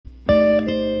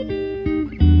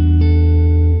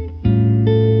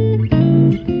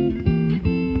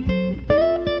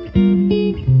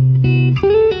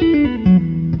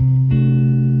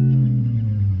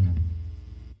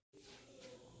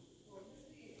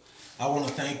I want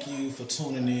to thank you for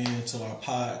tuning in to our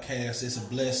podcast. It's a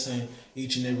blessing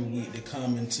each and every week to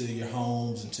come into your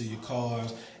homes, into your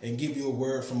cars, and give you a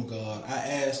word from God. I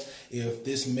ask if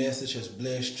this message has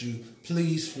blessed you,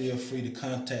 please feel free to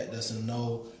contact us and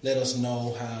let us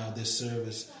know how this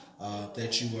service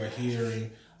that you are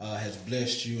hearing has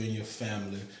blessed you and your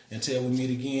family. Until we meet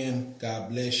again, God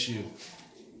bless you.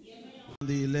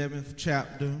 The 11th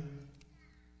chapter.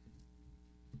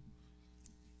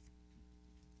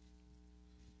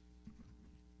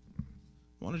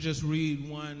 I want to just read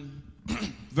one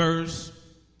verse.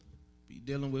 Be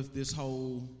dealing with this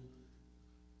whole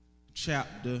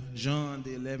chapter, John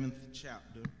the 11th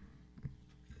chapter,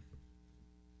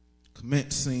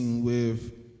 commencing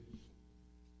with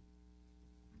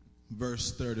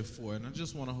verse 34. And I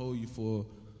just want to hold you for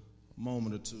a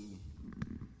moment or two.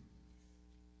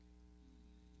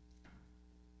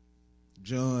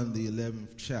 John the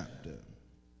 11th chapter,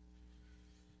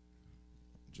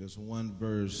 just one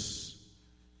verse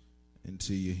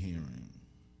into your hearing.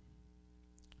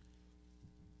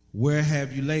 Where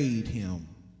have you laid him?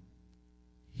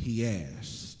 He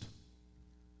asked.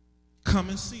 Come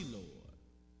and see, Lord.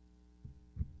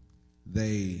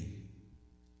 They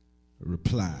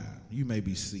replied. You may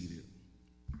be seated.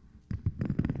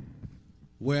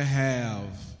 Where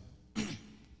have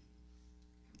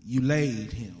you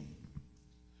laid him?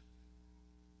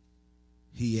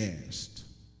 He asked.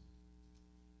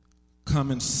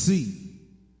 Come and see,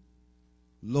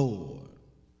 Lord.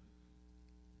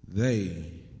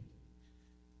 They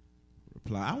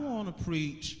reply. I want to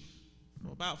preach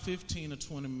for about 15 or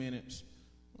 20 minutes.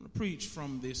 I want to preach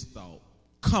from this thought.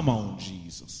 Come on,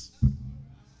 Jesus.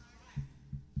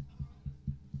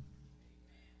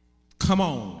 Come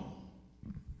on,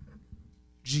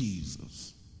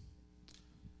 Jesus.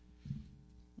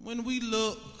 When we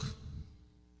look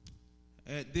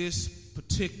at this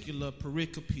particular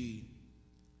pericope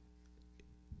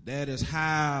that is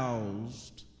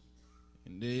housed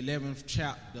in the 11th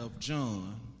chapter of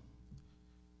John,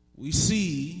 we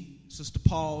see, Sister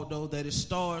Paul, though, that it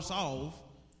starts off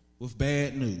with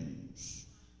bad news.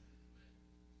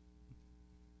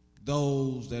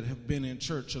 Those that have been in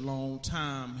church a long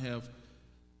time have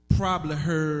probably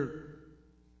heard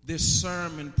this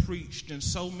sermon preached in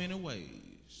so many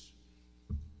ways.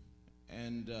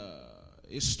 And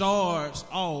it starts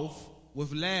off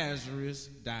with Lazarus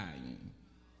dying.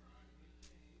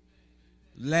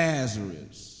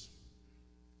 Lazarus,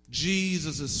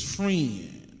 Jesus'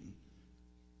 friend,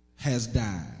 has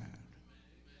died.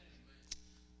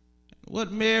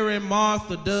 What Mary and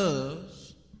Martha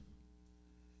does,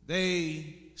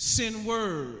 they send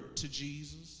word to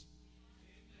Jesus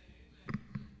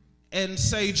and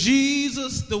say,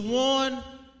 Jesus, the one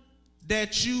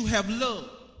that you have loved,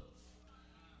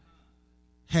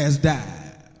 has died.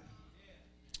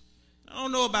 I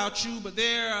don't know about you, but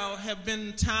there have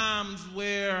been times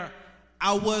where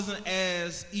I wasn't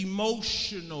as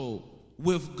emotional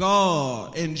with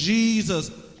God and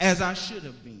Jesus as I should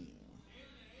have been.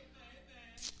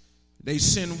 They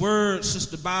send word,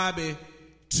 Sister Bobby,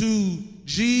 to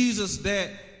Jesus that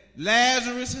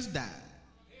Lazarus has died.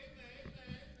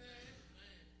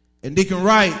 And Deacon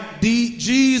Wright,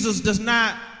 Jesus does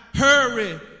not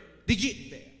hurry to get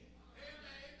there.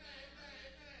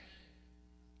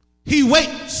 He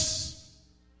waits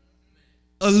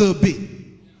a little bit.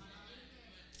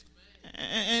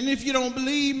 And if you don't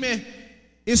believe me,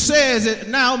 it says that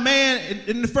now man,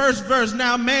 in the first verse,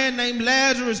 now a man named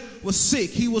Lazarus was sick.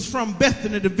 He was from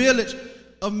Bethany, the village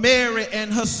of Mary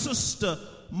and her sister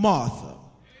Martha.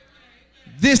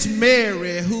 This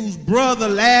Mary, whose brother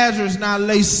Lazarus now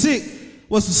lay sick,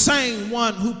 was the same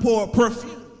one who poured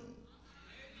perfume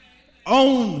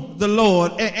on the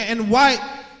Lord and wiped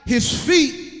his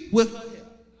feet with her hair.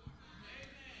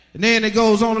 And then it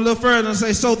goes on a little further and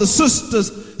say, so the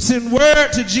sisters send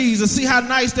word to Jesus. See how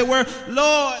nice they were?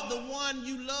 Lord, the one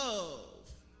you love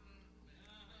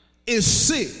is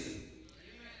sick.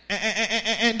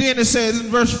 And then it says in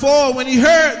verse 4, when he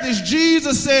heard this,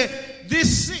 Jesus said,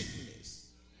 this sickness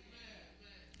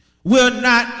will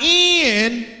not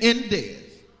end in death.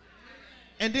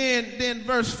 And then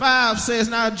verse 5 says,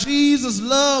 now Jesus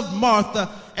loved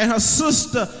Martha and her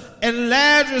sister and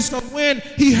Lazarus. So when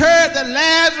he heard that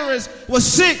Lazarus was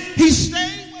sick, he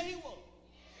stayed where he was.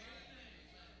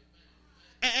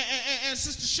 And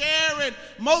Sister Sharon,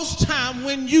 most time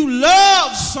when you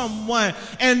love someone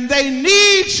and they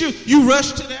need you, you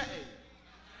rush to their aid.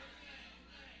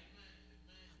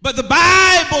 But the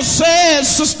Bible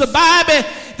says, Sister Bobby,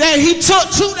 that he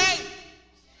took 2 days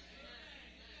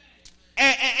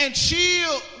and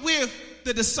chilled with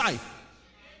the disciples.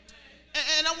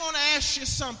 And I want to ask you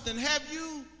something. Have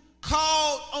you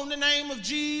called on the name of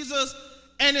Jesus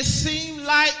and it seemed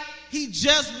like he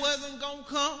just wasn't going to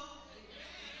come?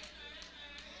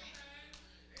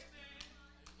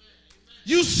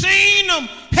 You seen him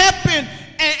helping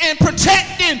and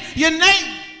protecting your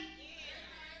neighbor.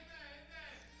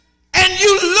 And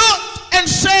you looked and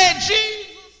said, Jesus,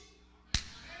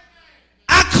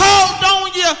 I called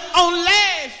on you on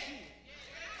last year.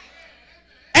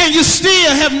 And you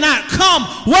still have not come.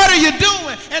 What are you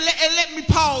doing? And let me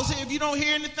pause here. If you don't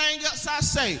hear anything else I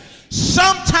say,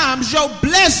 sometimes your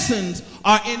blessings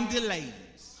are in delays.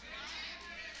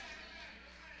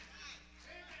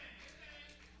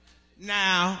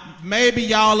 Now, maybe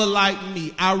y'all are like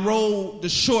me. I rode the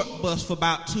short bus for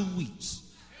about 2 weeks.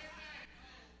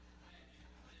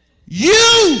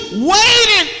 You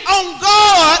waiting on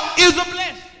God is a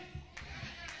blessing.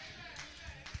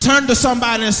 Turn to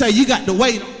somebody and say, you got to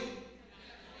wait on.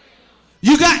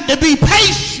 You got to be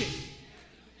patient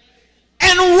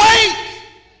and wait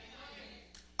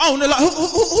on the Lord.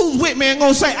 Who's with me and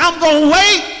going to say, I'm going to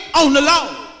wait on the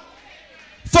Lord.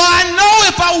 For I know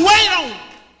if I wait on him,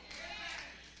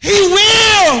 he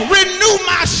will renew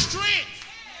my strength.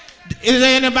 Is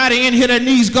there anybody in here that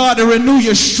needs God to renew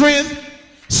your strength?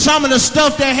 Some of the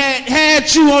stuff that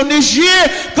had you on this year,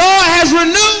 God has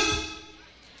renewed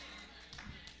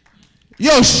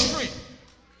your strength.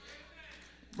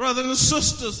 Brothers and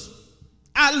sisters,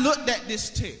 I looked at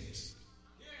this text.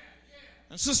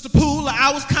 And Sister Pooler,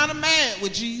 I was kind of mad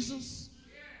with Jesus.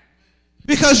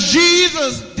 Because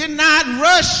Jesus did not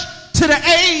rush to the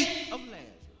aid of Lazarus.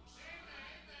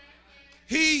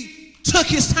 He took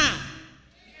his time.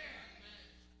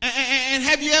 And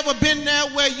have you ever been there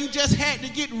where you just had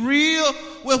to get real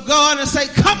with God and say,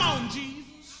 come on,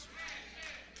 Jesus.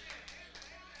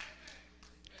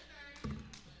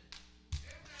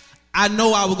 I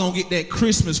know I was going to get that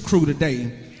Christmas crew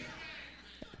today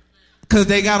because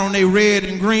they got on their red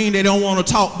and green. They don't want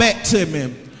to talk back to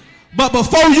me. But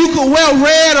before you could wear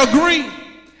red or green,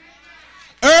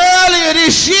 earlier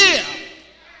this year,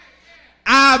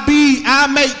 I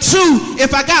make two.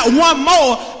 If I got one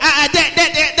more,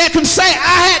 that can say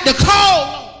I had to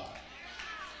call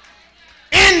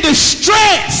in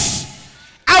distress.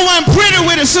 I wasn't pretty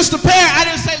with it, Sister Perry. I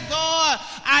didn't say, God,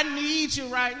 I need you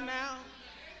right now.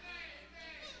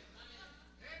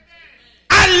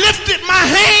 I lifted my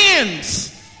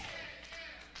hands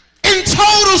in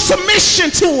total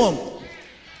submission to him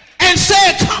and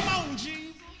said, come on,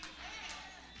 Jesus.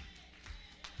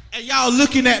 And y'all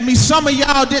looking at me, some of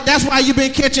y'all did. That's why you've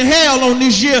been catching hell on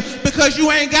this year, because you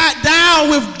ain't got down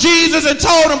with Jesus and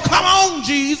told him, come on,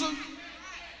 Jesus.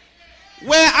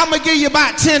 Well, I'm going to give you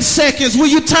about 10 seconds. Will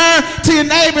you turn to your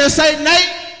neighbor and say,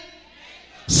 Nate,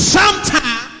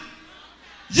 sometime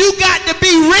you got to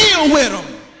be real with him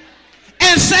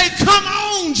and say, come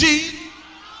on, Jesus.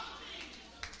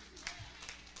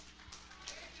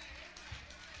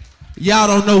 Y'all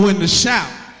don't know when to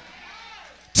shout.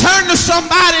 Turn to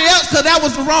somebody else, because that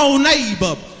was the wrong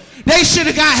neighbor. They should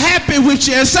have got happy with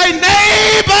you and say,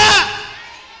 neighbor,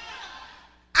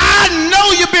 I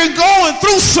know you've been going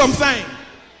through something.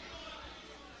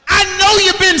 I know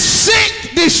you've been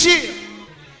sick this year.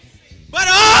 But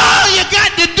all you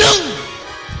got to do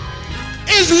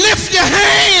is lift your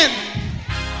hand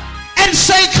and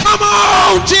say, come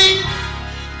on, Jesus.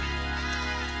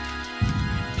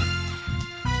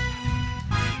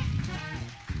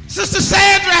 Sister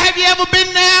Sandra, have you ever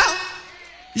been there?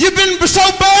 You've been so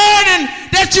burdened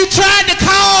that you tried to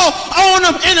call on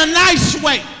him in a nice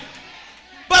way.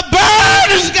 But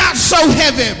burdens got so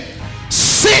heavy.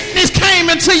 Sickness came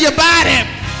into your body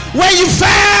where you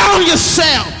found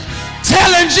yourself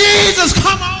telling Jesus,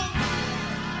 come on.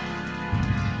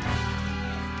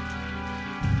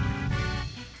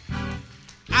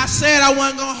 I said I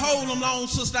wasn't going to hold them long,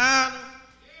 Sister Anna.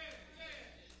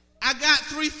 I got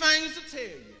 3 things to tell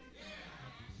you.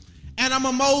 And I'm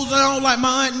a mosey on like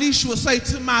my Aunt Nisha would say,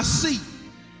 to my seat.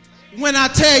 When I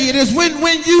tell you this,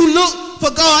 when you look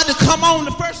for God to come on,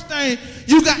 the first thing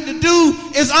you got to do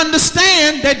is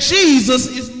understand that Jesus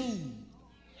is moved.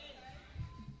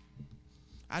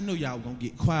 I knew y'all were going to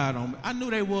get quiet on me. I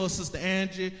knew they was, Sister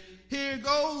Angie. Here it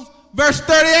goes. Verse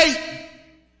 38.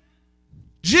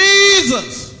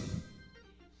 Jesus,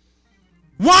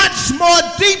 once more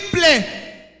deeply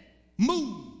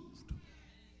moved.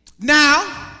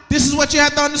 Now, this is what you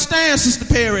have to understand, Sister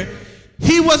Perry.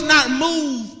 He was not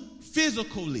moved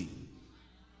physically.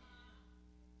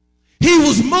 He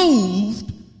was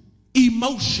moved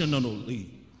emotionally.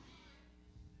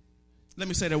 Let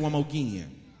me say that one more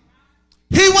again.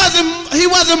 He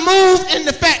wasn't moved in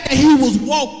the fact that he was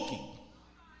walking.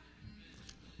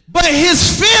 but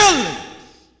his feelings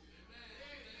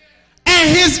and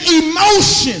his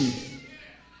emotions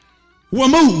were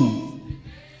moved.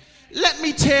 Let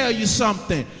me tell you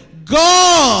something.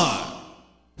 God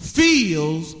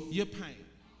feels your pain.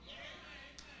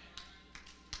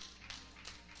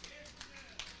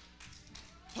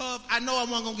 Puff, I know I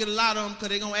wasn't going to get a lot of them because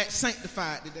they're going to act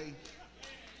sanctified today.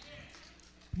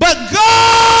 But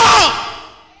God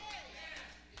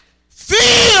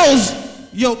feels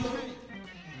your pain.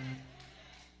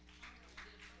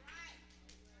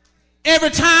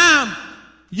 Every time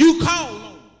you call on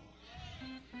him,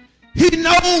 he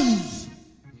knows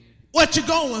what you're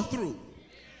going through.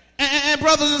 And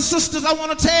brothers and sisters, I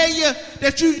want to tell you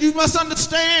that you must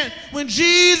understand when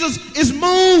Jesus is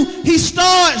moved, he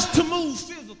starts to move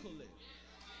physically.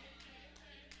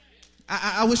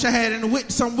 I wish I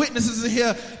had some witnesses in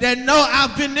here that know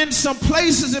I've been in some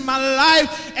places in my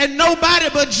life and nobody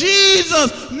but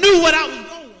Jesus knew what I was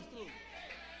going through.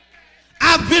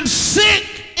 I've been sick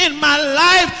in my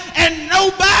life and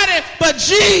nobody but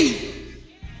Jesus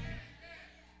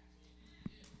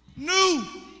knew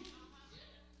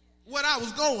what I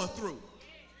was going through.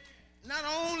 Not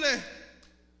only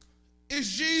is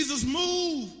Jesus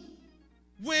moved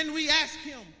when we ask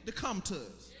him to come to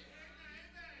us,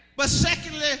 but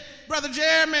secondly, Brother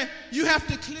Jeremy, you have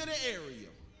to clear the area.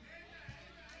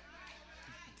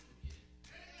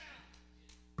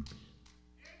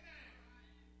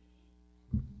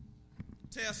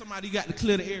 Tell somebody you got to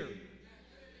clear the area.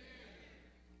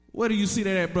 Where do you see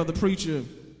that at, Brother Preacher?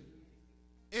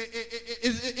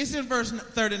 It's in verse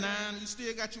 39. You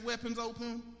still got your weapons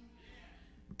open?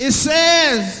 It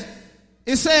says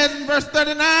in verse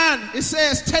 39, it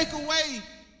says, take away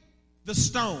the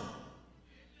stone.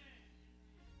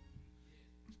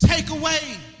 Take away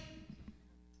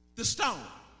the stone.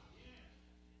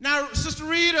 Now, Sister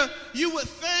Rita, you would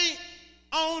think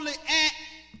only at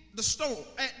the stone,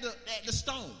 at the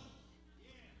stone.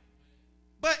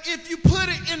 But if you put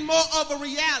it in more of a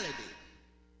reality,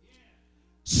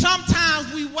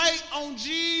 sometimes we wait on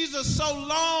Jesus so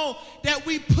long that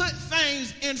we put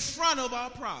things in front of our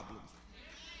problems.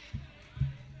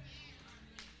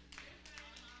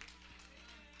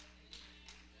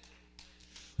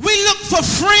 We look for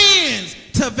friends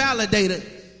to validate it.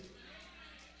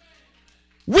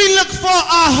 We look for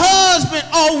our husband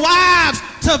or wives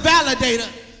to validate it.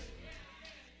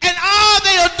 And all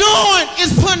they are doing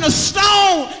is putting a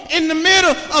stone in the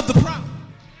middle of the problem.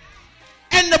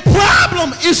 And the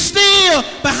problem is still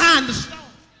behind the stone.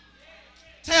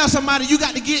 Tell somebody you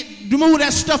got to move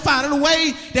that stuff out of the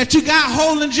way that you got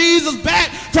holding Jesus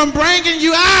back from bringing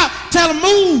you out. Tell them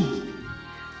move.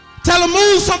 Tell them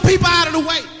move some people out of the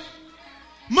way.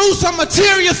 Move some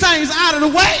material things out of the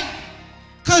way.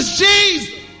 Because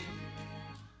Jesus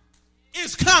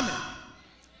is coming.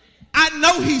 I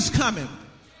know he's coming.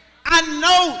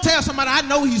 Tell somebody, I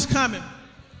know he's coming.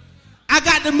 I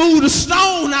got to move the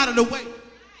stone out of the way.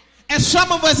 And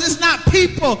some of us, it's not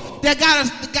people that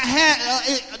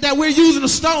that we're using a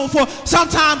stone for.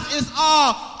 Sometimes it's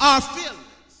our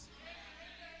feelings,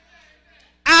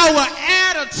 our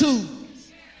attitude.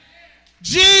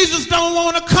 Jesus don't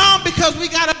want to come because we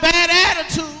got a bad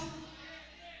attitude.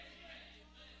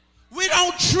 We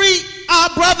don't treat our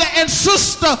brother and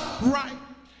sister right.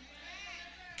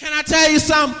 Can I tell you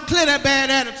something? Clear that bad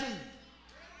attitude.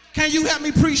 Can you help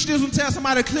me preach this and tell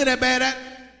somebody to clear that bad attitude?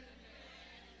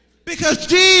 Because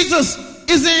Jesus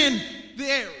is in the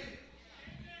area.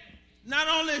 Not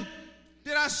only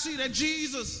did I see that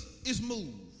Jesus is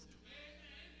moved,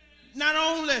 not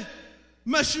only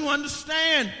must you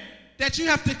understand that you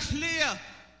have to clear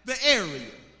the area,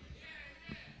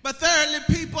 but thirdly,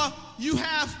 people, you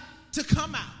have to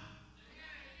come out.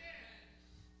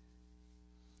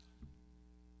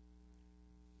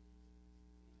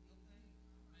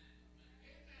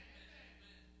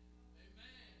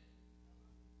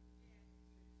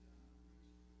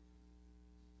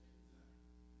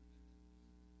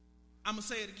 I'm going to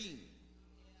say it again.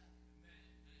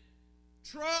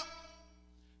 Truck,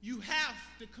 you have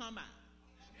to come out.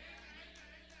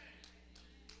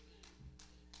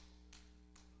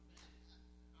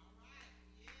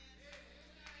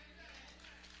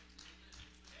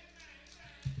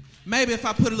 Maybe if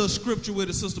I put a little scripture with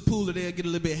it, Sister Pooler, they'll get a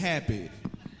little bit happy.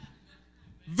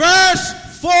 Verse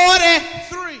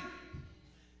 43.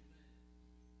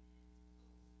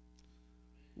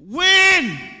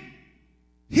 When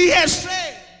he had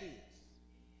said this,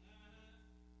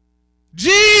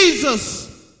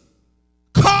 Jesus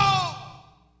called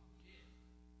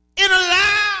in a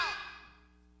loud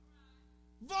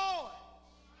voice,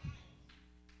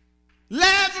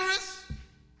 Lazarus,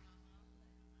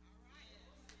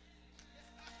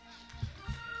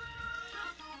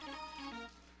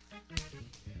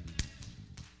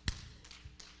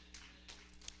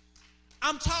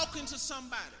 I'm talking to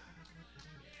somebody.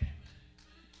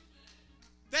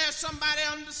 There's somebody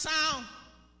under the sound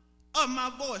of my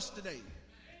voice today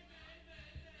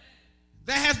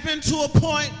that has been to a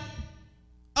point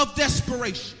of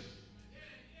desperation.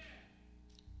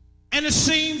 And it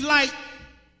seems like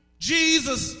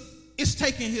Jesus is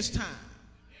taking his time.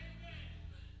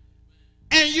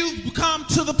 And you've come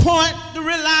to the point to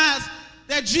realize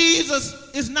that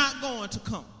Jesus is not going to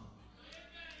come.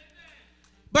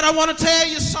 But I want to tell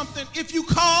you something. If you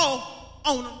call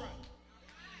on him right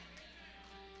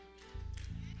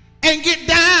and get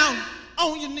down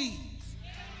on your knees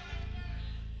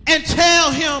and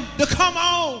tell him to come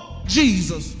on,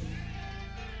 Jesus.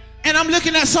 And I'm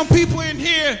looking at some people in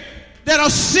here that are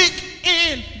sick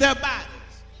in their bodies.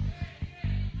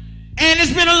 And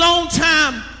it's been a long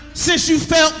time since you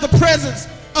felt the presence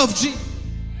of Jesus.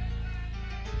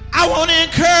 I want to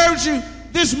encourage you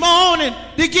this morning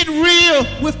to get real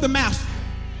with the Master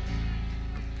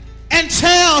and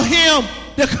tell him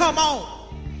to come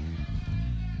on.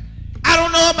 I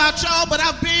don't know about y'all, but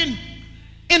I've been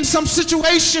in some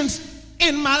situations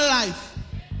in my life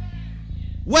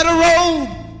where the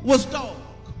road was dark.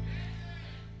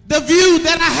 The view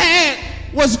that I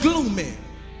had was gloomy.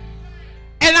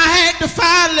 And I had to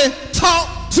finally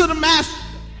talk to the Master.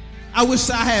 I wish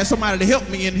I had somebody to help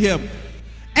me in here.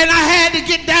 And I had to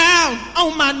get down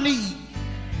on my knees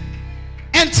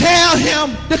and tell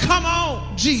him to come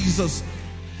on, Jesus.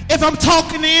 If I'm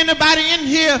talking to anybody in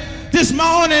here this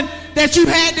morning that you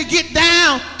had to get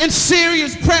down in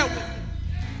serious prayer with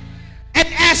and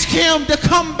ask him to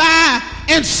come by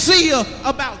and see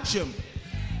about you.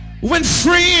 When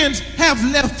friends have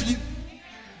left you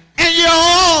and you're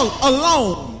all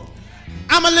alone,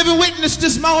 I'm a living witness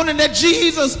this morning that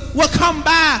Jesus will come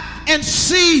by and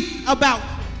see about you.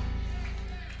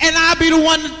 And I'll be the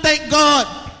one to thank God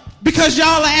because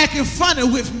y'all are acting funny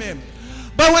with me.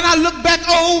 But when I look back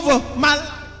over my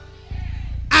life,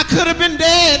 I could have been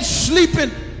dead, sleeping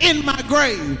in my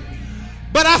grave.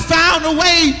 But I found a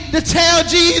way to tell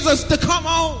Jesus to come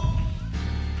on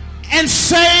and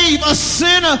save a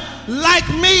sinner like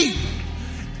me.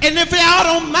 And if y'all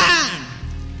don't mind,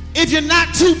 if you're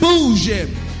not too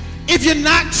bougie, if you're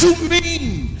not too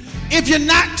mean, if you're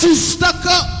not too stuck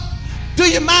up, do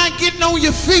you mind getting on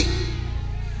your feet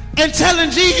and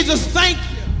telling Jesus thank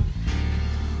you?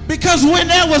 Because when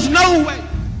there was no way,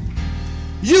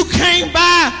 you came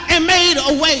by and made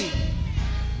a way.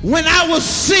 When I was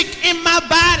sick in my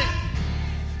body,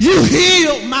 you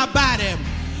healed my body.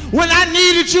 When I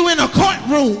needed you in a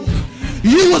courtroom,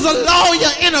 you was a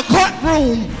lawyer in a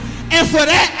courtroom. And for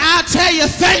that, I'll tell you,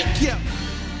 thank you.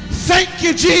 Thank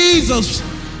you, Jesus.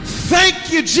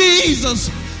 Thank you, Jesus.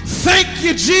 Thank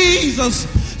you, Jesus.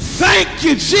 Thank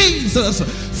you, Jesus.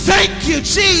 Thank you,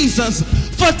 Jesus,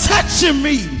 for touching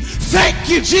me. Thank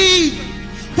you, Jesus,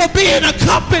 for being a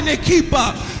company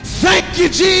keeper. Thank you,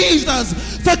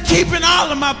 Jesus, for keeping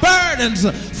all of my burdens.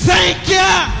 Thank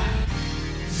you.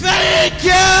 Thank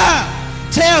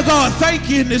you. Tell God thank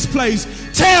you in this place.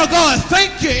 Tell God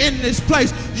thank you in this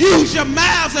place. Use your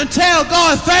mouths and tell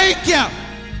God thank you.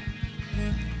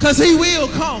 Because he will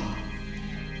come.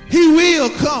 He will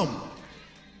come.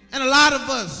 And a lot of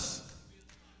us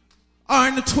are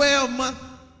in the 12th month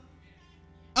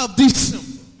of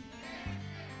December.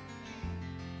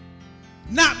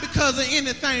 Not because of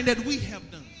anything that we have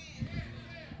done.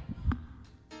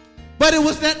 But it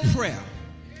was that prayer.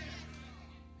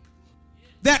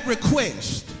 That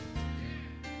request.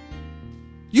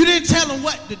 You didn't tell him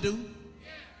what to do.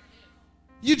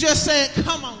 You just said,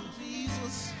 come on,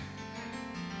 Jesus.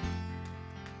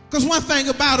 Because one thing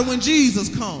about it, when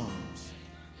Jesus comes,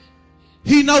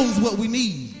 he knows what we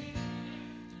need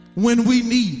when we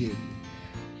need it.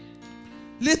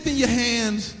 Lifting your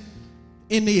hands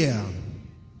in the air.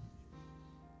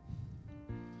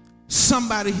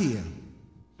 Somebody here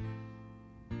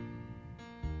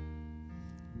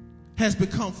has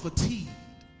become fatigued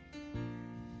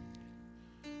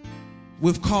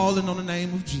with calling on the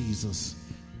name of Jesus.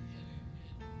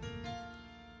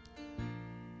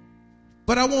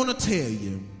 But I want to tell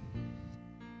you,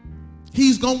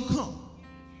 he's going to come.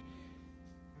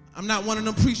 I'm not one of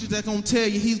them preachers that's going to tell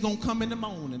you he's going to come in the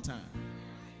morning time.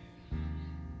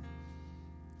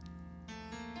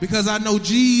 Because I know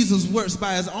Jesus works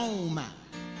by his own mind.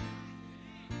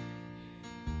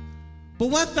 But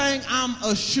one thing I'm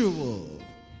assured of,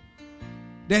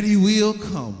 that he will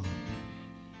come.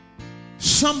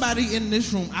 Somebody in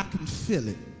this room, I can feel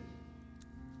it,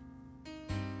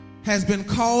 has been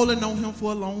calling on him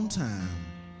for a long time.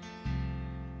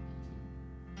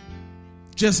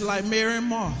 Just like Mary and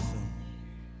Martha.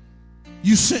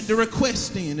 You sent the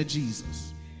request in to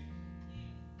Jesus,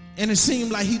 and it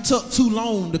seemed like he took too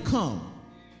long to come.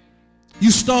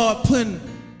 You start putting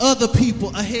other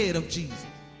people ahead of Jesus.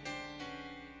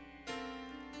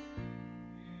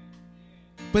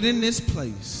 But in this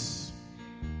place,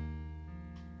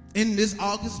 in this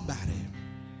August body,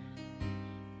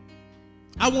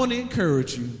 I want to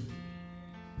encourage you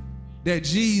that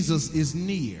Jesus is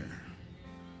near.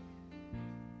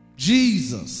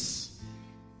 Jesus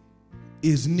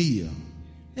is near.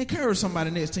 Encourage somebody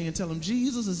next to you and tell them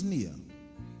Jesus is near.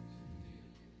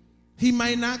 He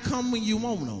may not come when you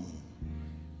want him.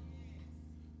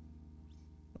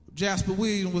 Jasper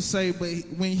Williams would say, but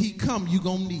when he come, you're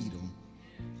going to need him.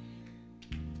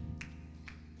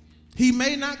 He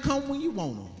may not come when you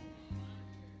want him,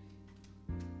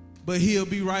 but he'll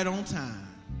be right on time.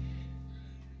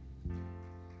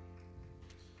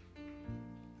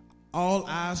 All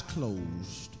eyes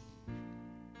closed.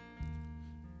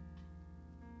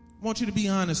 I want you to be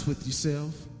honest with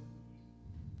yourself.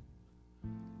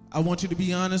 I want you to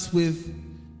be honest with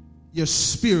your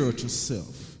spiritual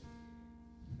self.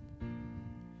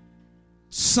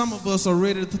 Some of us are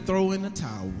ready to throw in the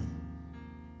towel.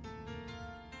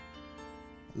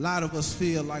 A lot of us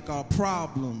feel like our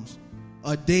problems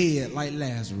are dead like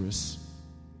Lazarus.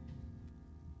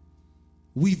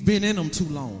 We've been in them too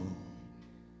long.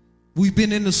 We've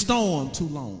been in the storm too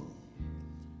long.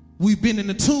 We've been in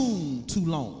the tomb too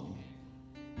long.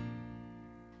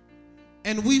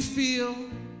 And we feel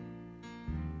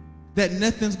that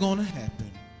nothing's going to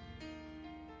happen.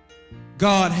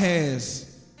 God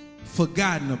has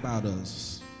forgotten about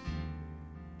us.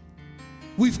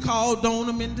 We've called on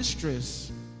him in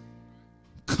distress.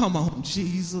 Come on,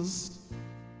 Jesus.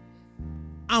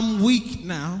 I'm weak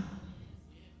now.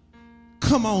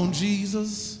 Come on,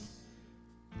 Jesus.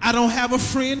 I don't have a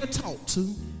friend to talk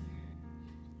to.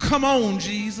 Come on,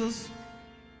 Jesus.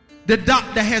 The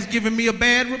doctor has given me a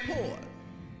bad report.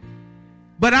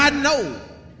 But I know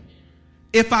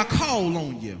if I call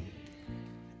on you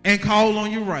and call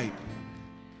on you right,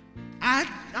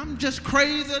 I'm just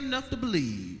crazy enough to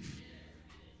believe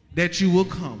that you will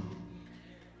come.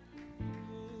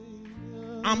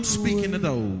 I'm speaking to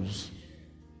those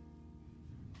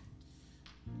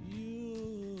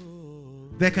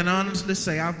that can honestly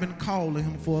say, I've been calling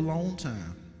him for a long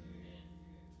time.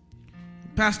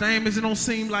 Pastor Amos, it don't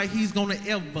seem like he's going to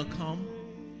ever come.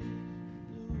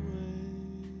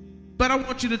 But I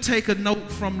want you to take a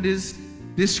note from this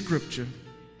scripture.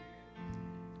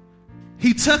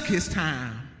 He took his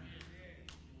time,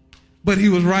 but he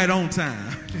was right on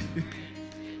time.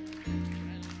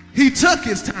 He took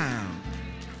his time,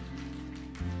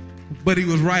 but he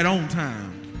was right on time.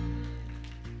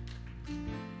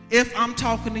 If I'm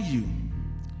talking to you,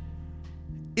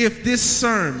 if this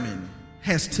sermon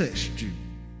has touched you,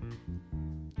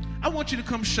 I want you to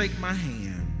come shake my hand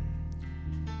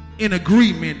in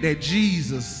agreement that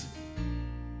Jesus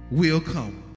will come.